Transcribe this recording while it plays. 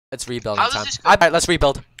It's rebuilding time. Alright, let's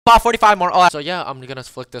rebuild. About 45 more. Oh, so yeah, I'm gonna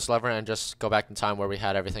flick this lever and just go back in time where we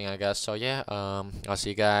had everything, I guess. So yeah, I'll see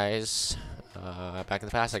you guys back in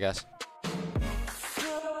the past, I guess.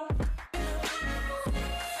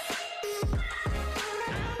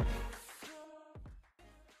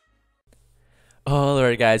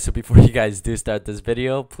 Alright guys, so before you guys do start this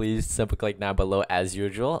video, please simply click down below as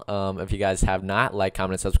usual. If you guys have not, like,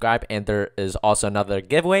 comment, subscribe, and there is also another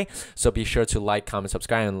giveaway, so be sure to like, comment,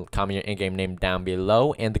 subscribe, and comment your in-game name down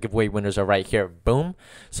below, and the giveaway winners are right here. Boom.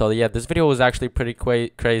 So yeah, this video was actually pretty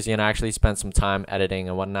crazy, and I actually spent some time editing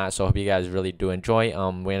and whatnot, so I hope you guys really do enjoy.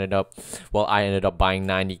 I ended up buying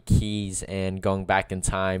 90 keys and going back in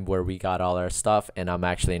time where we got all our stuff, and I'm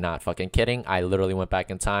actually not fucking kidding. I literally went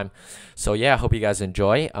back in time. So yeah, I hope you guys enjoy.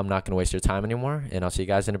 I'm not gonna waste your time anymore, and I'll see you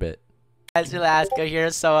guys in a bit. Guys, Alaska here.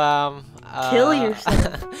 So kill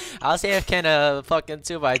yourself. I was AFK fucking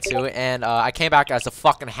 2x2, and I came back as a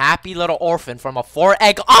fucking happy little orphan from a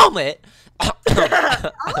 4-egg omelet.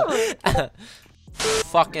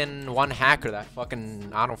 Fucking one hacker that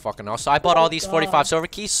fucking I don't fucking know. So I bought all these 45 silver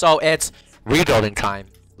keys, so it's rebuilding time.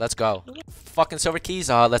 Let's go. Fucking silver keys,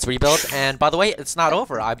 let's rebuild. And by the way, it's not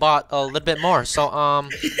over. I bought a little bit more. So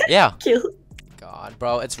yeah. God,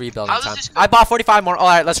 bro, it's rebuilding time. I bought 45 more.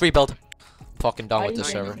 Alright, let's rebuild. Fucking done with the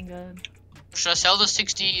server. Should I sell the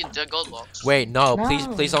 60 gold blocks? Wait, no,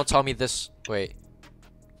 please don't tell me this. Wait.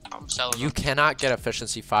 I'm selling You cannot get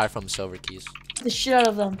efficiency 5 from silver keys. The shit out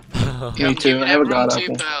of them. Me too. I have a god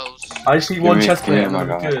apple. I just need one chest plate.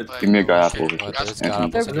 Give me a god apple.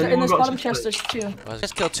 They're in this bottom chest. There's 2.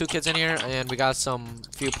 Let's kill 2 kids in here, and we got some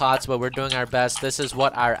few pots, but we're doing our best. This is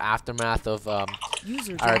what our aftermath of our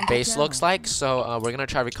base looks like. So we're gonna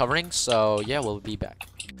try recovering. So yeah, we'll be back.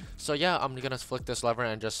 So yeah, I'm gonna flick this lever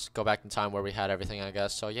and just go back in time where we had everything, I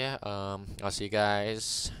guess. So yeah, I'll see you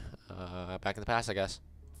guys back in the past, I guess.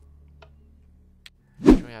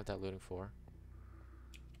 What do we have that looting for?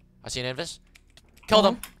 I see an Invis. Killed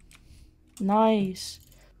him. Nice.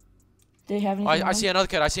 They have anything? I see another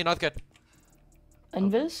kid. I see another kid.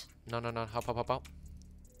 Invis? No. Help.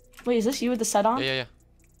 Wait, is this you with the set on? Yeah.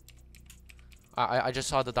 I just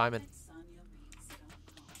saw the diamond.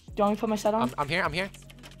 Do you want me to put my set on? I'm here.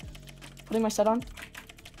 Putting my set on.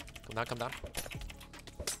 Come down.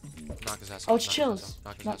 Knock his ass off. Oh, it's chills.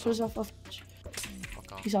 Knock his ass off.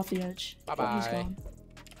 He's off the edge. Bye. Oh, he's gone.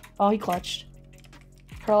 Oh, he clutched.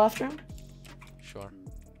 Pearl after him? Sure.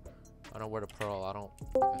 I don't know where to pearl. I don't.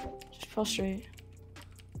 Okay. Just pearl straight.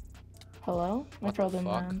 Hello? My pearl didn't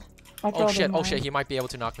land. Oh shit, he might be able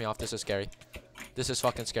to knock me off. This is scary. This is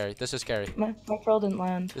fucking scary. This is scary. My pearl didn't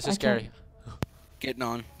land. This is scary. Getting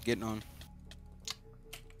on.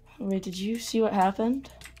 Wait, did you see what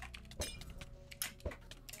happened?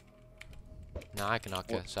 Nah, I can knock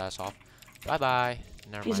his ass off. Bye.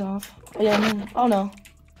 Never mind. He's off. Oh, yeah, no. Oh no.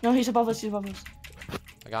 No, he's above us. I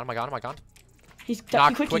got him. He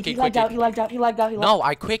lagged out. No,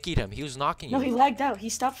 I quickied him. He was knocking you. No, he lagged out. He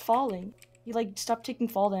stopped falling. He like stopped taking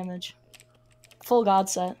fall damage. Full god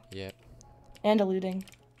set. Yep. And a looting.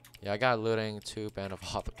 Yeah, I got looting 2 band of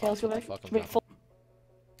hot. Okay, let's go back. Wait,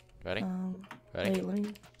 Ready? Wait, let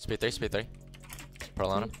me... Speed 3. Pearl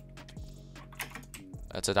on him.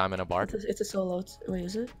 That's a diamond of bard. It's a solo. Wait,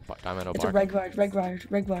 is it? Diamond of bard. It's a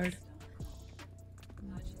reg bard.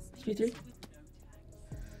 Speed 3.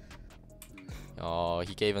 Oh,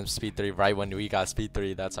 he gave him speed 3 right when we got speed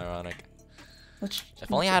 3. That's ironic.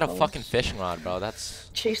 If only I had a fucking fishing rod, bro. That's...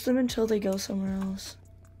 Chase them until they go somewhere else.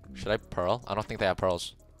 Should I pearl? I don't think they have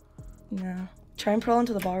pearls. No. Try and pearl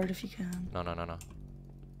into the bard if you can. No.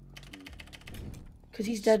 Because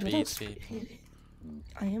he's dead without speed.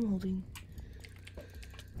 I am holding.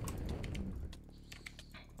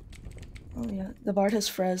 Oh yeah, the bard has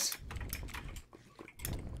Frez.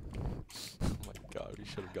 Oh my god, we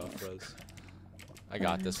should have got Frez. I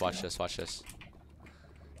got this. Watch this.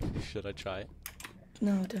 Should I try it?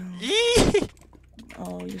 No, don't.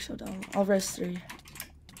 Oh, you're so dumb. I'll res 3.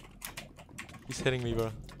 He's hitting me, bro.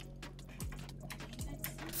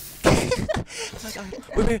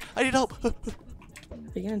 Wait, I need help. Are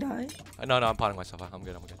you gonna die? No, I'm potting myself. I'm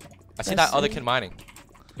good. I see that other kid mining.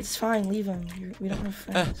 It's fine, leave him. We don't have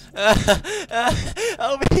friends.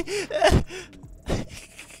 Help me.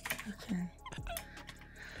 Okay.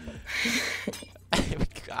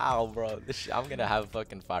 Ow, bro. I'm gonna have a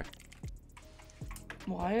fucking fire.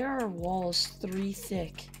 Why are our walls 3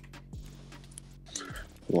 thick?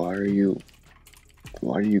 Why do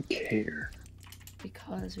you care?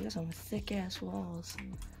 Because we got some thick ass walls.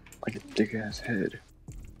 Like a thick ass head.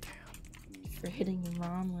 For hitting your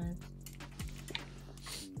mom with.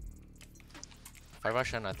 If I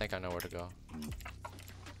rush in, I think I know where to go.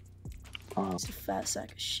 He's a fat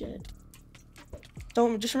sack of shit.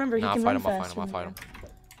 Don't just remember he Nah, can fight run him, fast. I'll fight him.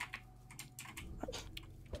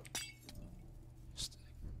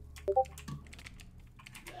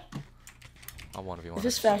 I want to be one. If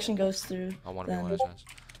this faction goes through, I want to be then one of his guys.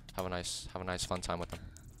 Have a nice fun time with him.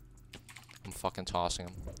 I'm fucking tossing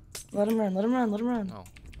him. let him run. Let him run. Let him run. No.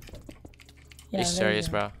 Yeah, you there serious,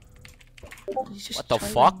 go. bro? He's just What the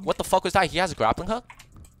trying. fuck? What the fuck was that? He has a grappling hook?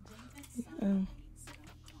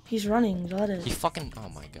 He's running. Got it. He fucking. Oh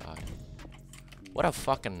my god. What a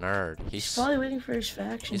fucking nerd. He's probably waiting for his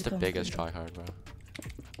faction. He's to the come biggest through. tryhard, bro.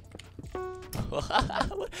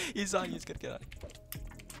 He's on. He's gonna get on.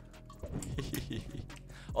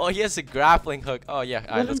 Oh, he has a grappling hook. Oh yeah.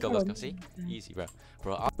 Alright, let's go. Let's go. See? Easy, bro.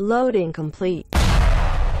 Bro. Loading complete.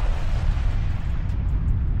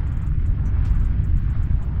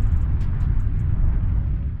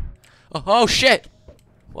 Oh shit!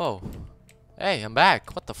 Whoa. Hey, I'm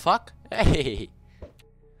back. What the fuck? Hey.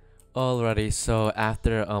 Alrighty, so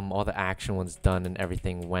after all the action was done and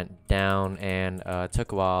everything went down, and it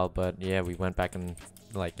took a while, but yeah, we went back and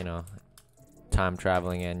like, you know, time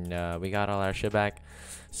traveling, and we got all our shit back.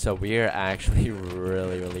 So we're actually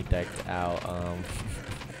really decked out.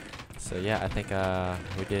 So yeah, I think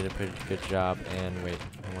we did a pretty good job. And wait,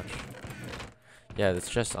 how much? Yeah, it's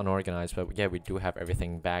just unorganized, but yeah, we do have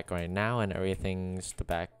everything back right now, and everything's the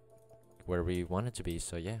back where we want it to be.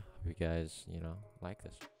 So yeah, hope you guys, you know, like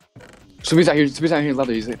this. Somebody's out here,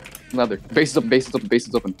 leather, he's leather. Base is open, base is open, base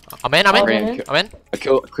is open. I'm in. I'm in.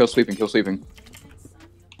 Kill sweeping.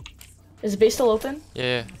 Is the base still open?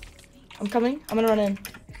 Yeah. I'm coming. I'm gonna run in.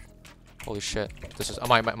 Holy shit. This is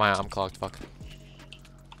I'm clogged. Fuck.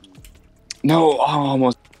 No, oh,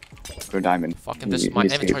 almost. Go diamond. Fucking this. He My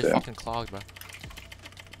escaped inventory's there. fucking clogged, bro.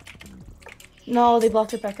 No, they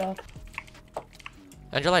blocked it back up.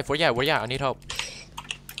 End your life. Where you at? I need help.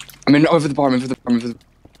 I'm in over the bar,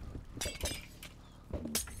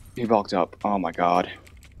 He bulked up. Oh my god.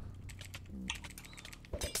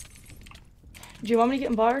 Do you want me to get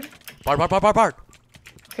him barred? Bard.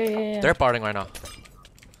 Okay, yeah. They're barding right now.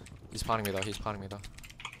 He's spawning me though.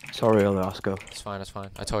 Sorry, Alaska. It's fine.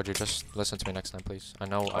 I told you, just listen to me next time, please. I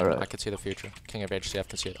know I can see the future. King of HCF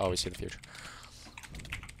can see it. Always see the future.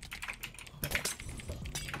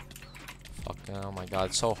 Fuck, oh my god,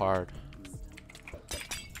 it's so hard.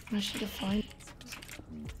 I should have found.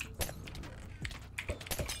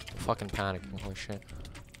 Fucking panicking, holy shit.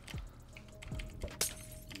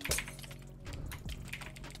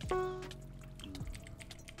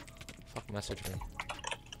 Fuck, message me.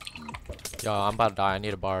 Yo, I'm about to die. I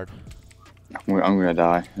need a bard. I'm gonna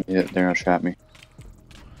die. Yeah, they're gonna trap me.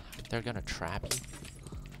 They're gonna trap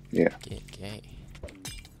you? Yeah. Get gay.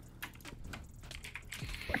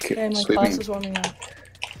 Okay, my class is warming up.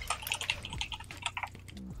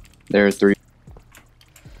 There are 3.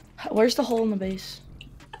 Where's the hole in the base?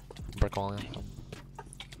 Brick wall.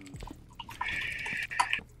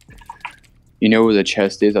 You know where the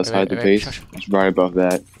chest is outside the base? Shush. It's right above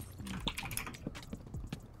that.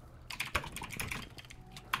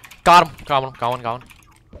 Got him. Got one.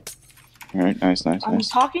 Alright, nice. I'm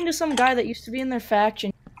talking to some guy that used to be in their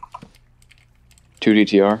faction. 2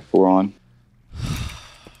 DTR, 4 on.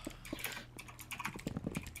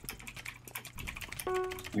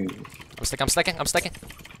 I'm sticking.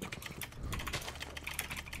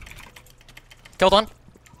 Killed one.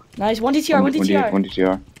 Nice. 1 DTR, 1 DTR. 1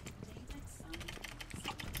 DTR.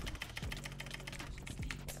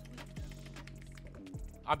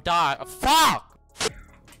 I'm dying. Fuck!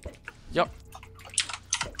 Yep.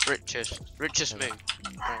 Richest move.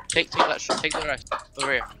 Right. Take that shot. Take the rest.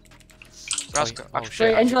 Over here. Rascal. Oh, Actually,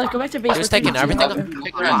 Wait, Angela, go back to base. He was Let's taking do everything. DTR.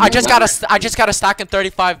 take the rest. I just got a stack in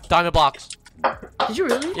 35 diamond blocks. Did you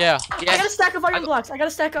really? Yeah. I got a stack of iron blocks. I got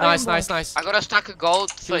a stack of iron blocks. Nice. I got a stack of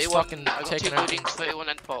gold, He was 31. fucking I got 2 taking buildings, 31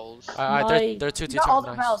 end poles. Alright, they're 2 We got all the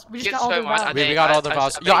nice. valves. We just Give got all the so much, valves. and We got all the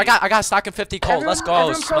valves. Yo, I got a stack of 50 coal. Let's go.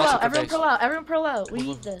 Everyone pearl Smash out. it for Everyone base. pearl out. Everyone pearl out. We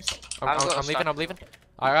need this. I'm leaving.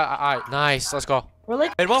 Alright, nice. Let's go. We're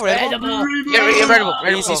like Raidable. Get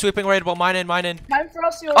ready, Easy sweeping raidable. Mine in. time for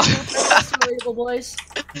us to raidable, boys.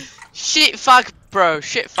 Shit, fuck, bro.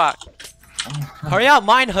 Shit, fuck. Hurry up,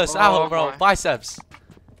 mine us out, Oh bro. my. Biceps.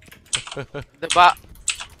 The bat.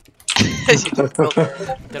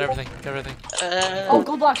 Get everything. Oh,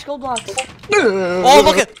 gold blocks. Oh,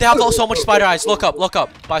 look at. They have so much spider eyes. Look up.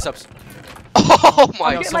 Biceps. Oh my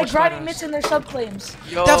I'm god. getting so my much grinding spiders. mitts in their subclaims.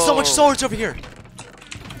 Yo. They have so much swords over here.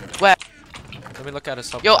 Where? Let me look at his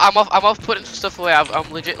sub. Yo, I'm off putting stuff away.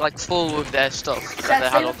 I'm legit like full with their stuff that they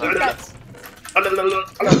had on them. That's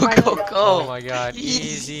Go, Oh go. my god.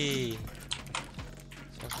 Easy.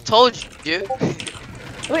 Told you.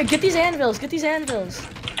 Wait, get these anvils. Get these anvils.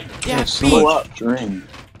 Yeah, so B. much string.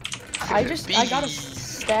 I got a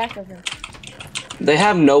stack of them. They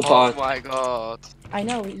have no Oh pot. my god. I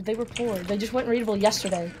know they were poor. They just went readable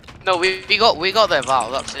yesterday. No, we got their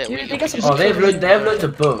Val. That's it. Dude, they got some. Oh, they have loads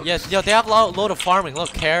of books. Yes, yo, they have a load of farming.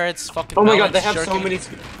 Look, carrots, fucking. Oh my god, melons, they have so shuriken. many.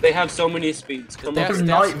 They have so many speeds. Come They on. have- Some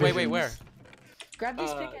they have- night wait, visions. where? Grab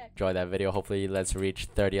these pickaxes. Enjoy that video. Hopefully, let's reach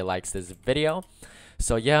 30 likes this video.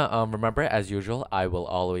 So yeah, remember, as usual, I will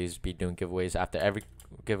always be doing giveaways after every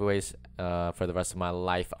giveaways for the rest of my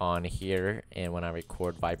life on here and when I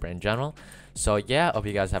record Viper in general. So yeah, hope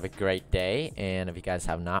you guys have a great day, and if you guys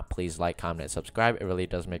have not, please like, comment, and subscribe. It really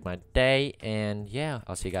does make my day. And yeah,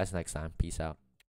 I'll see you guys next time. Peace out.